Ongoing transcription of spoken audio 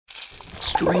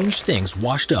strange things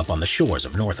washed up on the shores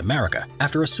of North America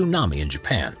after a tsunami in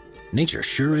Japan. Nature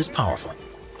sure is powerful.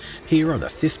 Here are the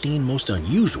 15 most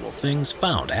unusual things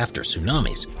found after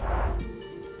tsunamis.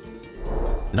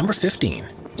 Number 15.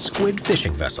 Squid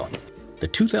fishing vessel. The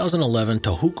 2011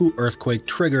 Tohoku earthquake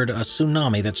triggered a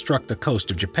tsunami that struck the coast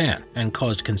of Japan and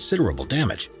caused considerable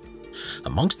damage.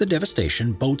 Amongst the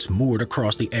devastation, boats moored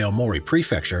across the Aomori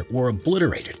prefecture were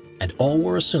obliterated, and all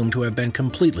were assumed to have been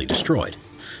completely destroyed.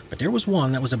 But there was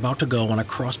one that was about to go on a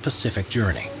cross-Pacific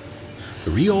journey.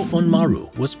 The Rio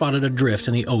Unmaru was spotted adrift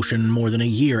in the ocean more than a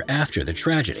year after the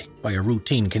tragedy by a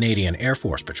routine Canadian Air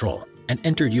Force patrol and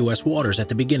entered U.S. waters at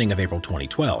the beginning of April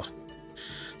 2012.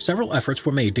 Several efforts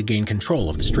were made to gain control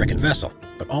of the stricken vessel,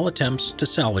 but all attempts to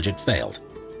salvage it failed,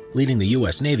 leaving the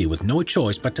U.S. Navy with no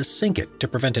choice but to sink it to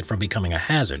prevent it from becoming a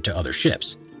hazard to other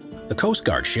ships. The Coast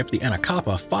Guard ship, the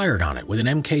Anacapa, fired on it with an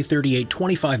Mk-38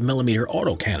 25mm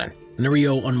autocannon, and the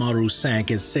Rio Unmaru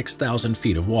sank in 6,000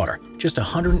 feet of water, just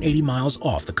 180 miles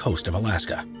off the coast of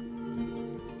Alaska.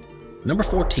 Number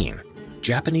 14.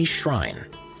 Japanese Shrine.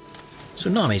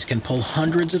 Tsunamis can pull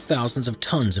hundreds of thousands of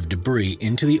tons of debris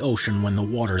into the ocean when the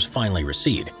waters finally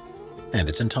recede. And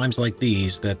it's in times like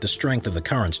these that the strength of the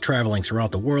currents traveling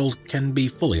throughout the world can be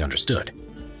fully understood.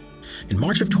 In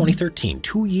March of 2013,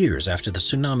 2 years after the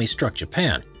tsunami struck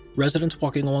Japan, residents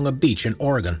walking along a beach in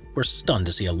Oregon were stunned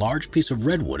to see a large piece of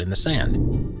redwood in the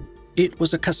sand. It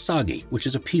was a kasagi, which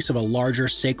is a piece of a larger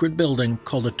sacred building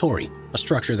called a torii, a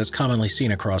structure that's commonly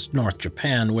seen across North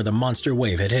Japan where the monster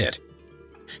wave had hit.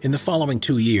 In the following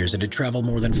 2 years, it had traveled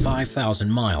more than 5,000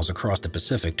 miles across the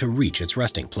Pacific to reach its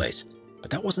resting place. But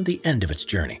that wasn't the end of its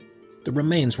journey. The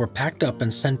remains were packed up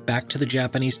and sent back to the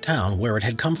Japanese town where it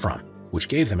had come from, which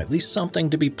gave them at least something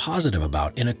to be positive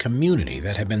about in a community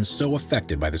that had been so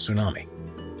affected by the tsunami.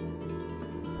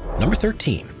 Number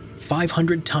 13.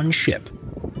 500-ton ship.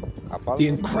 The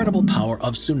incredible power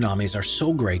of tsunamis are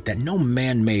so great that no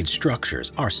man-made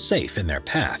structures are safe in their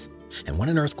path. And when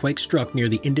an earthquake struck near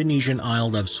the Indonesian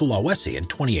island of Sulawesi in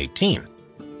 2018,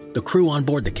 the crew on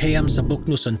board the KM Sabuk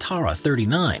Nusantara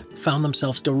 39 found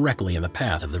themselves directly in the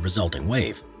path of the resulting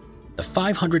wave. The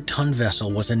 500-ton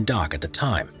vessel was in dock at the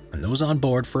time, and those on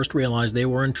board first realized they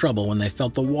were in trouble when they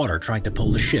felt the water trying to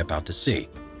pull the ship out to sea.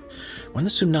 When the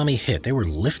tsunami hit, they were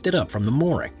lifted up from the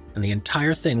mooring, and the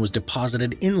entire thing was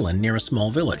deposited inland near a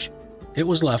small village. It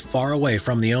was left far away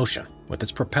from the ocean, with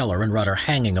its propeller and rudder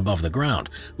hanging above the ground,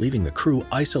 leaving the crew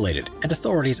isolated and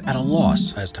authorities at a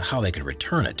loss as to how they could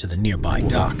return it to the nearby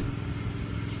dock.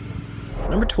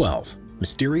 Number 12.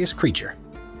 Mysterious creature.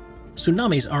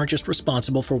 Tsunamis aren't just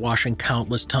responsible for washing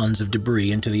countless tons of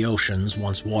debris into the oceans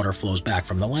once water flows back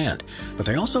from the land, but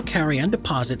they also carry and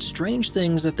deposit strange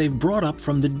things that they've brought up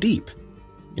from the deep.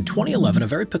 In 2011, a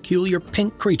very peculiar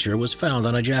pink creature was found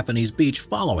on a Japanese beach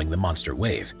following the monster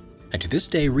wave. And to this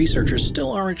day, researchers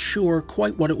still aren't sure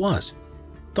quite what it was.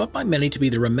 Thought by many to be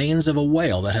the remains of a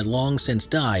whale that had long since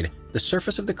died, the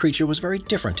surface of the creature was very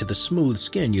different to the smooth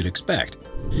skin you'd expect.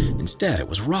 Instead, it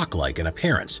was rock-like in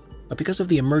appearance, but because of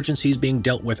the emergencies being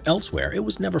dealt with elsewhere, it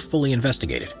was never fully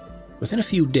investigated. Within a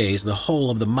few days, the whole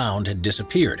of the mound had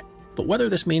disappeared, but whether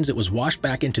this means it was washed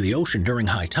back into the ocean during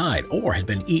high tide or had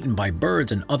been eaten by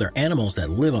birds and other animals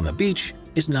that live on the beach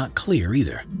is not clear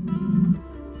either.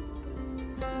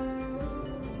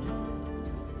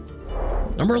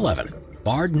 Number 11.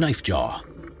 Barred knife jaw.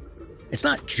 It's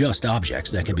not just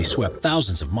objects that can be swept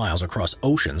thousands of miles across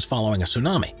oceans following a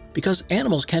tsunami, because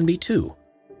animals can be too.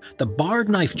 The barred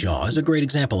knife jaw is a great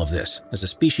example of this, as a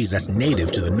species that's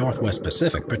native to the Northwest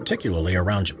Pacific, particularly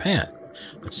around Japan.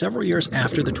 But several years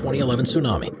after the 2011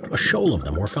 tsunami, a shoal of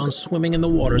them were found swimming in the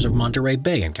waters of Monterey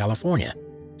Bay in California.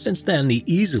 Since then, the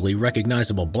easily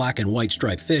recognizable black and white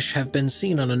striped fish have been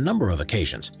seen on a number of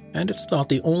occasions, and it's thought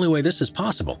the only way this is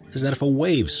possible is that if a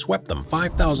wave swept them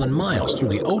 5,000 miles through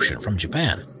the ocean from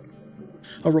Japan.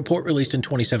 A report released in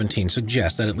 2017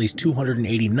 suggests that at least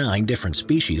 289 different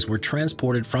species were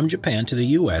transported from Japan to the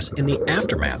US in the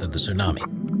aftermath of the tsunami,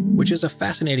 which is a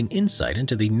fascinating insight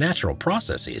into the natural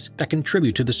processes that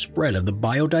contribute to the spread of the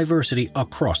biodiversity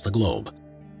across the globe.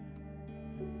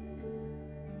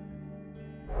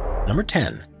 Number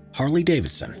 10.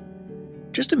 Harley-Davidson.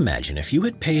 Just imagine if you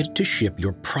had paid to ship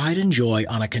your pride and joy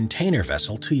on a container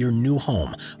vessel to your new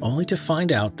home, only to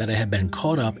find out that it had been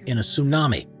caught up in a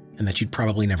tsunami and that you'd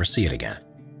probably never see it again.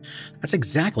 That's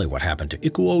exactly what happened to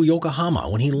Ikuo Yokohama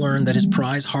when he learned that his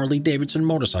prized Harley-Davidson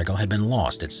motorcycle had been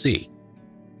lost at sea.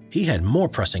 He had more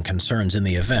pressing concerns in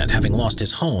the event, having lost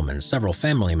his home and several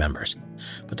family members.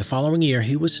 But the following year,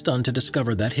 he was stunned to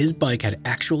discover that his bike had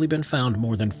actually been found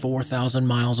more than 4,000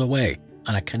 miles away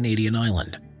on a Canadian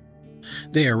island.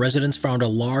 There, residents found a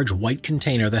large white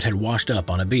container that had washed up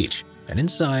on a beach, and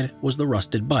inside was the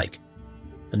rusted bike.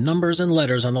 The numbers and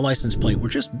letters on the license plate were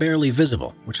just barely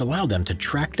visible, which allowed them to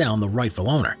track down the rightful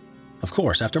owner. Of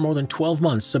course, after more than 12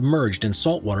 months submerged in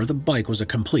salt water, the bike was a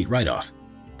complete write-off.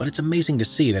 But it's amazing to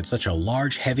see that such a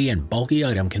large, heavy, and bulky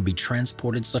item can be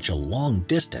transported such a long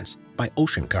distance by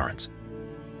ocean currents.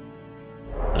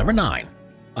 Number 9.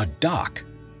 A dock.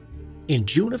 In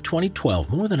June of 2012,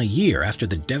 more than a year after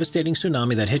the devastating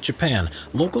tsunami that hit Japan,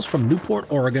 locals from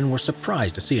Newport, Oregon were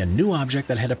surprised to see a new object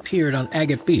that had appeared on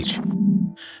Agate Beach.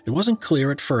 It wasn't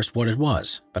clear at first what it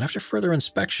was, but after further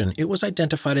inspection, it was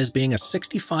identified as being a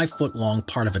 65-foot-long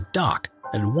part of a dock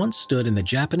that had once stood in the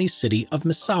Japanese city of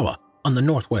Misawa on the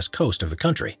northwest coast of the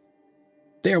country.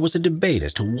 There was a debate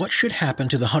as to what should happen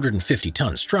to the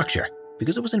 150-ton structure,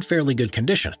 because it was in fairly good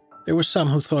condition. There were some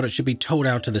who thought it should be towed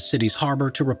out to the city's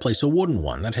harbor to replace a wooden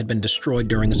one that had been destroyed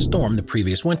during a storm the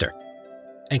previous winter,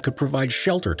 and could provide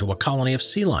shelter to a colony of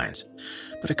sea lions.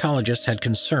 But ecologists had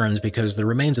concerns because the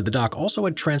remains of the dock also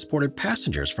had transported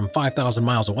passengers from 5,000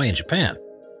 miles away in Japan.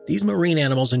 These marine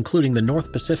animals, including the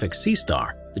North Pacific sea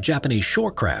star, the Japanese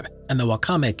shore crab, and the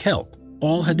wakame kelp,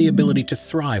 all had the ability to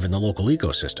thrive in the local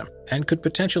ecosystem and could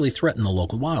potentially threaten the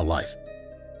local wildlife.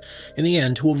 In the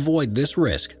end, to avoid this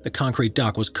risk, the concrete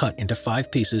dock was cut into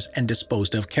 5 pieces and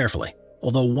disposed of carefully,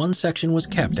 although one section was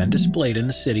kept and displayed in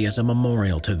the city as a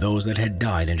memorial to those that had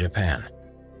died in Japan.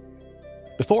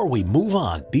 Before we move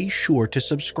on, be sure to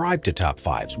subscribe to Top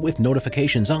 5s with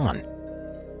notifications on.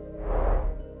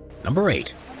 Number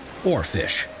 8.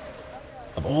 Oarfish.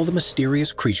 Of all the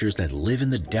mysterious creatures that live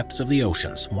in the depths of the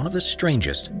oceans, one of the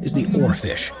strangest is the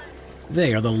oarfish.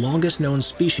 They are the longest known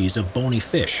species of bony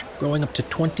fish, growing up to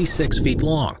 26 feet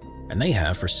long, and they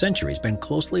have for centuries been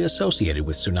closely associated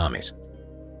with tsunamis.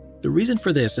 The reason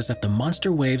for this is that the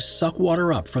monster waves suck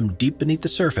water up from deep beneath the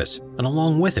surface, and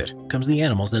along with it comes the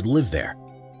animals that live there.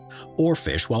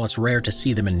 Oarfish, while it's rare to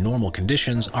see them in normal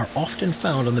conditions, are often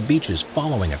found on the beaches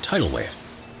following a tidal wave.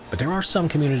 But there are some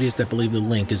communities that believe the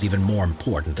link is even more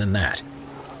important than that.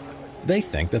 They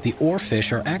think that the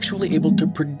oarfish are actually able to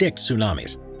predict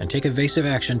tsunamis and take evasive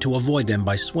action to avoid them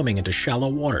by swimming into shallow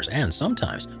waters and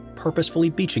sometimes purposefully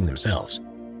beaching themselves.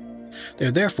 They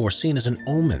are therefore seen as an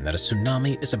omen that a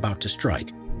tsunami is about to strike,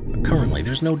 but currently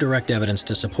there's no direct evidence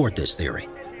to support this theory.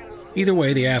 Either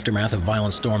way, the aftermath of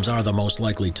violent storms are the most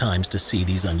likely times to see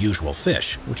these unusual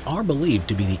fish, which are believed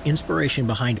to be the inspiration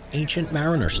behind ancient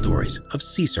mariner stories of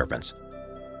sea serpents.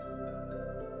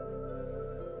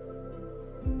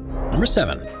 Number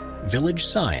 7. Village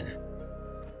Sign.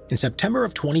 In September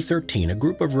of 2013, a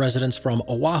group of residents from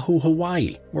Oahu,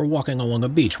 Hawaii were walking along a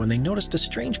beach when they noticed a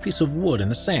strange piece of wood in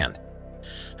the sand.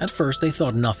 At first, they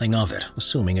thought nothing of it,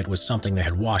 assuming it was something they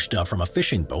had washed up from a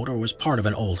fishing boat or was part of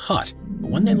an old hut. But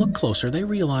when they looked closer, they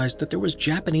realized that there was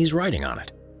Japanese writing on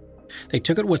it. They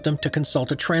took it with them to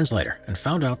consult a translator and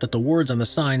found out that the words on the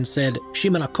sign said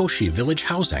Shiminakoshi Village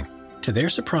Housing. To their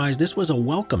surprise, this was a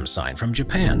welcome sign from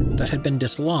Japan that had been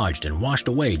dislodged and washed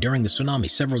away during the tsunami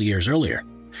several years earlier.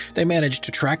 They managed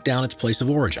to track down its place of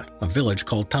origin, a village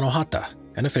called Tanohata,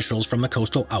 and officials from the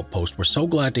coastal outpost were so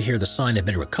glad to hear the sign had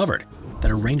been recovered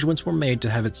that arrangements were made to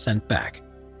have it sent back.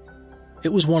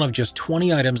 It was one of just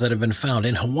 20 items that have been found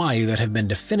in Hawaii that have been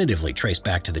definitively traced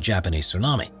back to the Japanese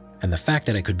tsunami, and the fact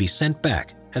that it could be sent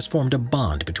back has formed a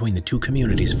bond between the two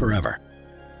communities forever.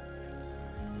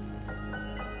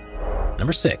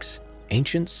 Number 6.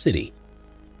 Ancient City.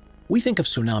 We think of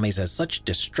tsunamis as such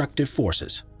destructive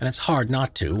forces, and it's hard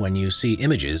not to when you see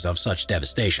images of such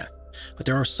devastation. But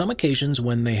there are some occasions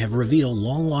when they have revealed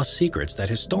long-lost secrets that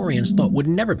historians thought would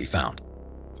never be found.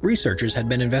 Researchers had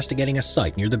been investigating a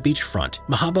site near the beachfront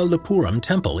Mahabalipuram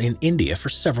Temple in India for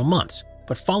several months,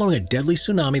 but following a deadly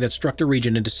tsunami that struck the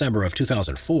region in December of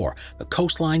 2004, the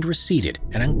coastline receded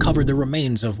and uncovered the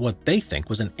remains of what they think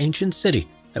was an ancient city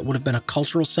that would have been a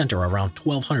cultural center around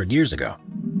 1,200 years ago.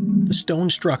 The stone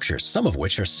structures, some of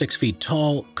which are 6 feet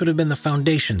tall, could have been the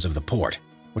foundations of the port,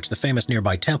 which the famous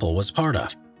nearby temple was part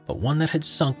of, but one that had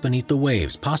sunk beneath the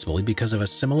waves, possibly because of a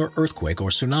similar earthquake or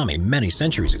tsunami many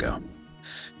centuries ago.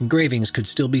 Engravings could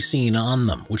still be seen on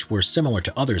them, which were similar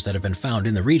to others that have been found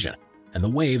in the region, and the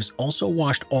waves also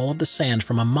washed all of the sand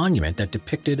from a monument that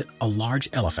depicted a large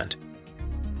elephant.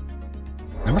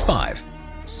 Number 5.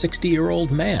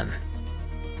 60-year-old man.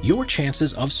 Your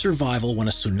chances of survival when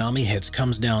a tsunami hits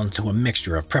comes down to a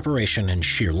mixture of preparation and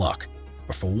sheer luck.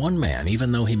 But for one man,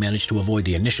 even though he managed to avoid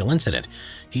the initial incident,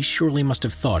 he surely must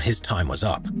have thought his time was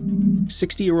up.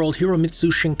 60-year-old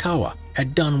Hiromitsu Shinkawa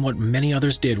had done what many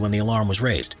others did when the alarm was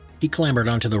raised. He clambered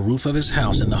onto the roof of his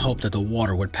house in the hope that the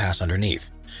water would pass underneath.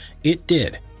 It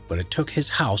did, but it took his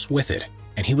house with it,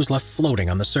 and he was left floating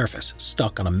on the surface,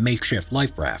 stuck on a makeshift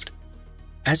life raft.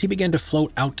 As he began to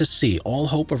float out to sea, all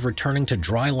hope of returning to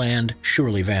dry land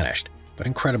surely vanished, but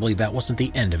incredibly that wasn't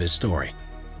the end of his story.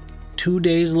 2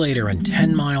 days later, and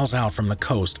 10 miles out from the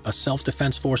coast, a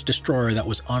self-defense force destroyer that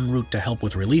was en route to help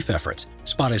with relief efforts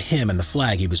spotted him and the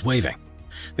flag he was waving.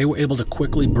 They were able to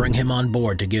quickly bring him on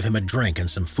board to give him a drink and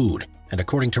some food, and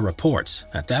according to reports,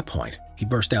 at that point, he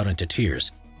burst out into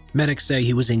tears. Medics say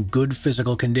he was in good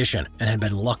physical condition and had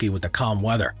been lucky with the calm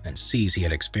weather and seas he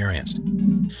had experienced.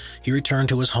 He returned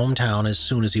to his hometown as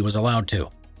soon as he was allowed to,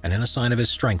 and in a sign of his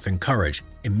strength and courage,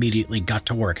 immediately got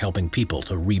to work helping people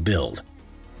to rebuild.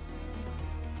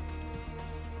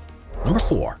 Number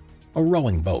 4. A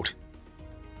rowing boat.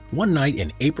 One night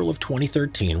in April of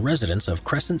 2013, residents of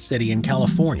Crescent City in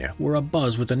California were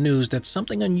abuzz with the news that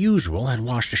something unusual had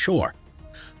washed ashore.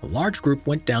 A large group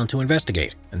went down to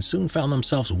investigate and soon found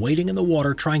themselves wading in the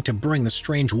water trying to bring the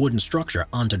strange wooden structure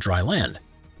onto dry land.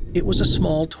 It was a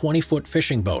small 20-foot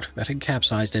fishing boat that had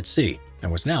capsized at sea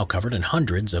and was now covered in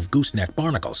hundreds of gooseneck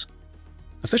barnacles.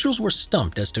 Officials were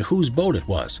stumped as to whose boat it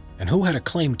was and who had a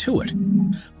claim to it.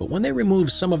 But when they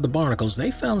removed some of the barnacles,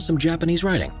 they found some Japanese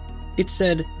writing. It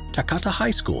said Takata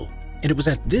High School, and it was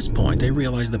at this point they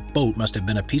realized the boat must have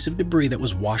been a piece of debris that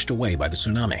was washed away by the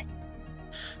tsunami.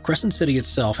 Crescent City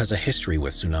itself has a history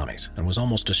with tsunamis and was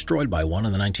almost destroyed by one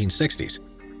in the 1960s.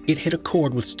 It hit a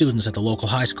chord with students at the local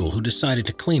high school who decided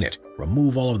to clean it,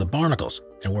 remove all of the barnacles,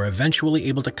 and were eventually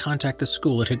able to contact the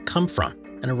school it had come from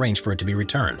and arrange for it to be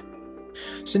returned.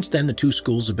 Since then, the two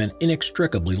schools have been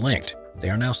inextricably linked. They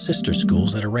are now sister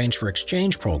schools that arrange for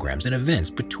exchange programs and events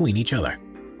between each other.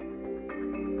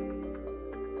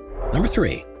 Number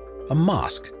 3. A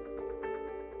mosque.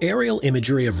 Aerial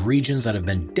imagery of regions that have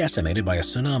been decimated by a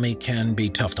tsunami can be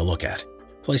tough to look at.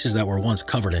 Places that were once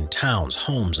covered in towns,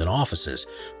 homes, and offices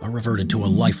are reverted to a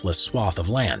lifeless swath of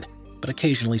land, but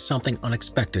occasionally something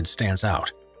unexpected stands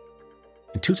out.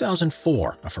 In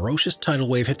 2004, a ferocious tidal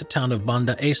wave hit the town of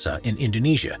Banda Esa in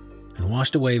Indonesia and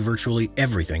washed away virtually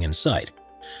everything in sight.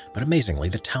 But amazingly,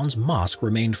 the town's mosque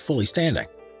remained fully standing,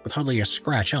 with hardly a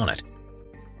scratch on it.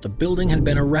 The building had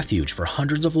been a refuge for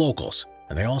hundreds of locals,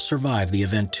 and they all survived the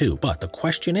event too. But the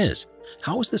question is,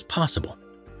 how is this possible?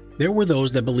 There were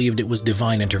those that believed it was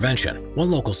divine intervention. One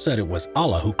local said it was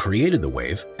Allah who created the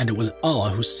wave, and it was Allah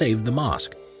who saved the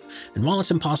mosque. And while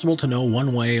it's impossible to know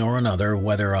one way or another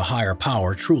whether a higher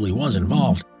power truly was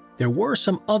involved, there were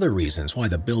some other reasons why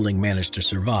the building managed to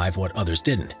survive what others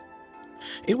didn't.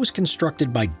 It was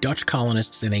constructed by Dutch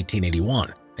colonists in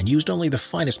 1881 and used only the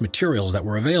finest materials that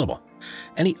were available.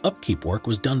 Any upkeep work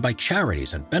was done by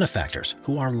charities and benefactors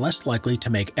who are less likely to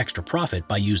make extra profit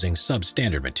by using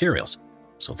substandard materials.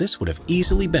 So this would have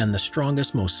easily been the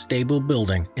strongest, most stable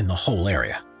building in the whole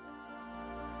area.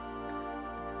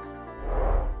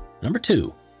 Number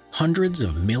 2. Hundreds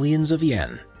of millions of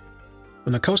yen.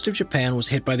 When the coast of Japan was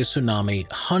hit by the tsunami,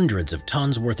 hundreds of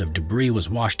tons worth of debris was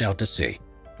washed out to sea.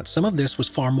 But some of this was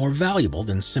far more valuable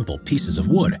than simple pieces of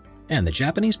wood, and the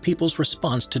Japanese people's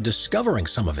response to discovering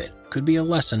some of it could be a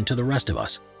lesson to the rest of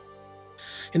us.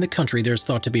 In the country, there's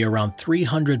thought to be around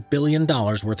 $300 billion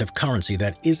worth of currency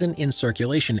that isn't in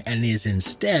circulation and is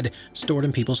instead stored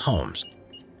in people's homes.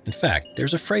 In fact,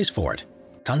 there's a phrase for it,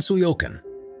 tansuyoken,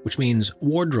 which means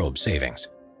wardrobe savings,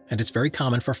 and it's very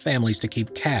common for families to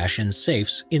keep cash in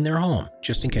safes in their home,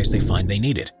 just in case they find they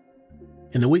need it.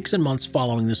 In the weeks and months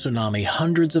following the tsunami,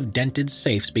 hundreds of dented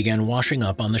safes began washing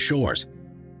up on the shores.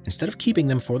 Instead of keeping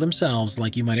them for themselves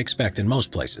like you might expect in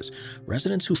most places,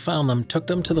 residents who found them took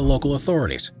them to the local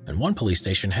authorities, and one police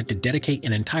station had to dedicate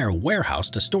an entire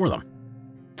warehouse to store them.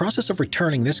 The process of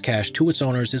returning this cash to its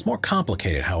owners is more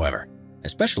complicated, however,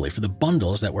 especially for the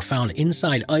bundles that were found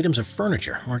inside items of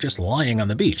furniture or just lying on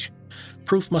the beach.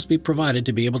 Proof must be provided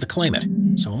to be able to claim it,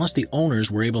 so unless the owners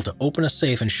were able to open a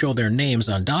safe and show their names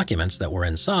on documents that were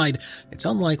inside, it's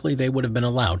unlikely they would have been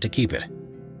allowed to keep it.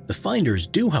 The finders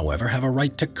do, however, have a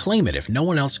right to claim it if no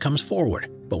one else comes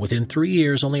forward, but within 3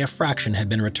 years only a fraction had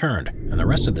been returned, and the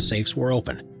rest of the safes were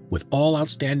opened, with all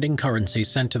outstanding currency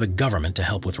sent to the government to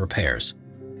help with repairs.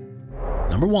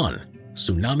 Number 1.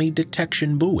 Tsunami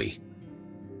Detection Buoy.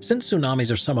 Since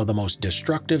tsunamis are some of the most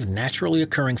destructive, naturally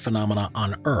occurring phenomena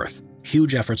on Earth,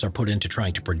 huge efforts are put into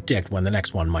trying to predict when the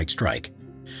next one might strike.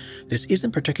 This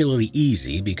isn't particularly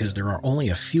easy because there are only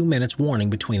a few minutes warning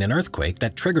between an earthquake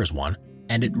that triggers one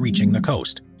and it reaching the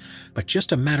coast. But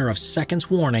just a matter of seconds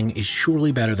warning is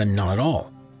surely better than none at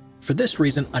all. For this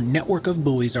reason, a network of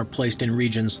buoys are placed in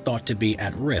regions thought to be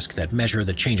at risk that measure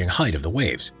the changing height of the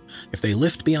waves. If they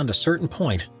lift beyond a certain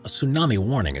point, a tsunami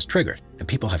warning is triggered, and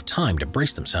people have time to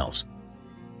brace themselves.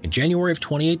 In January of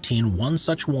 2018, one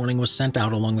such warning was sent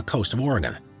out along the coast of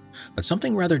Oregon, but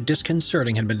something rather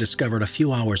disconcerting had been discovered a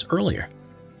few hours earlier.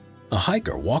 A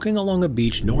hiker walking along a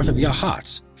beach north of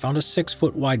Yachats found a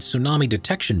 6-foot-wide tsunami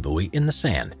detection buoy in the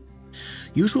sand.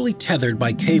 Usually tethered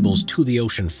by cables to the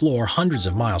ocean floor hundreds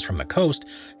of miles from the coast,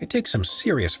 it takes some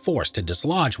serious force to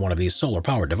dislodge one of these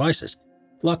solar-powered devices.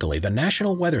 Luckily, the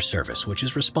National Weather Service, which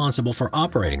is responsible for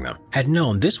operating them, had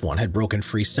known this one had broken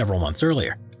free several months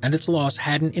earlier, and its loss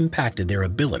hadn't impacted their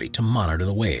ability to monitor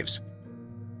the waves.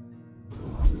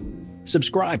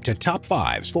 Subscribe to Top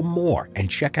 5s for more and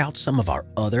check out some of our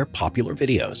other popular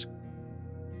videos.